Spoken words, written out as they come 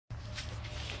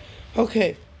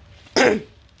Okay,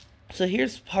 so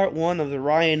here's part one of the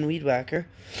Ryan Weedwacker.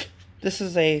 This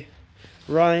is a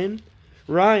Ryan.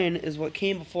 Ryan is what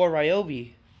came before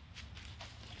Ryobi.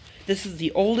 This is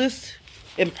the oldest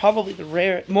and probably the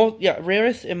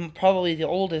rarest and probably the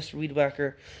oldest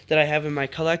Weedwacker that I have in my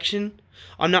collection.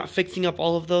 I'm not fixing up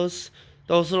all of those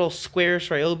little squarish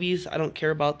Ryobis. I don't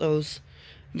care about those.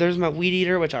 There's my Weed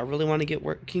Eater, which I really want to get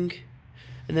working.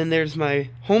 And then there's my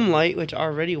Home Light, which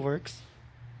already works.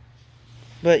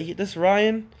 But this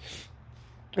Ryan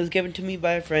was given to me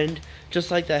by a friend,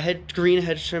 just like that green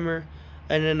head trimmer,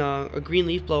 and then a green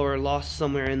leaf blower lost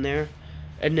somewhere in there,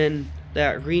 and then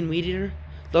that green Weed Eater.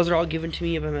 Those are all given to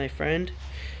me by my friend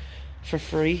for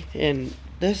free, and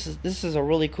this is a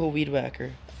really cool Weed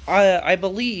Whacker. I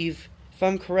believe, if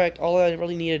I'm correct, all I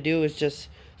really need to do is just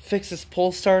fix this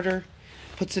pole starter,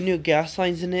 put some new gas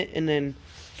lines in it, and then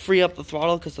free up the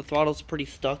throttle, because the throttle's pretty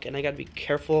stuck, and I gotta be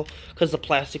careful because the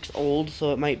plastic's old,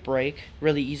 so it might break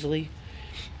really easily.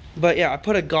 But yeah, I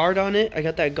put a guard on it. I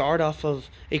got that guard off of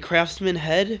a Craftsman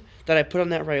head that I put on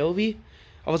that Ryobi.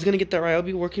 I was gonna get that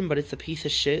Ryobi working, but it's a piece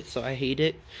of shit, so I hate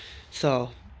it.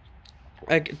 So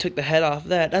I took the head off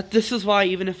that. This is why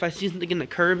even if I see something in the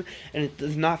curb and it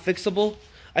is not fixable,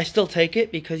 I still take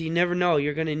it, because you never know,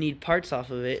 you're gonna need parts off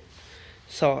of it.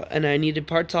 So, and I needed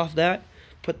parts off that.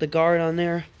 Put the guard on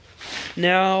there.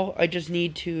 Now I just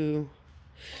need to,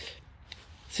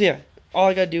 so yeah, all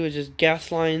I gotta do is just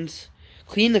gas lines,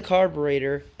 clean the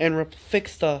carburetor, and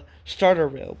fix the starter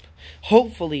rope.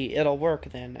 Hopefully it'll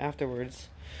work then afterwards.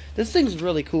 This thing's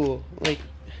really cool. Like,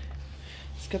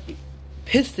 it's got the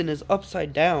piston is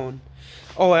upside down.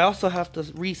 Oh, I also have to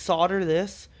resolder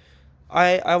this.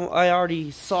 I already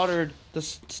soldered the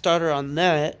starter on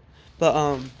that,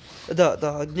 but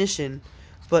the ignition.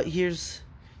 But here's,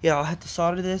 yeah, I'll have to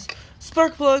solder this.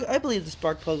 Spark plug, I believe the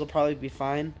spark plug will probably be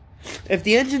fine. If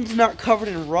the engine's not covered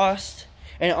in rust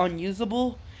and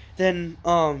unusable, then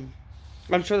I'm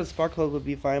sure the spark plug would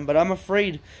be fine, but I'm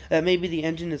afraid that maybe the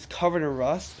engine is covered in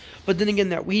rust. But then again,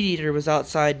 that Weed Eater was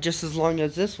outside just as long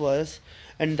as this was,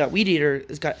 and that Weed Eater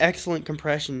has got excellent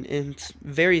compression and it's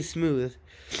very smooth.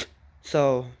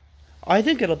 So I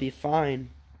think it'll be fine.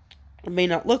 It may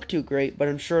not look too great, but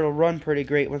I'm sure it'll run pretty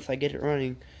great once I get it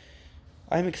running.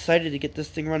 I'm excited to get this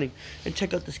thing running. And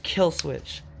check out this kill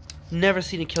switch. Never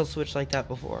seen a kill switch like that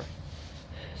before.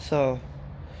 So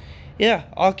yeah,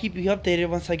 I'll keep you updated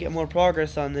once I get more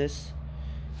progress on this.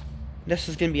 This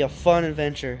is going to be a fun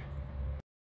adventure.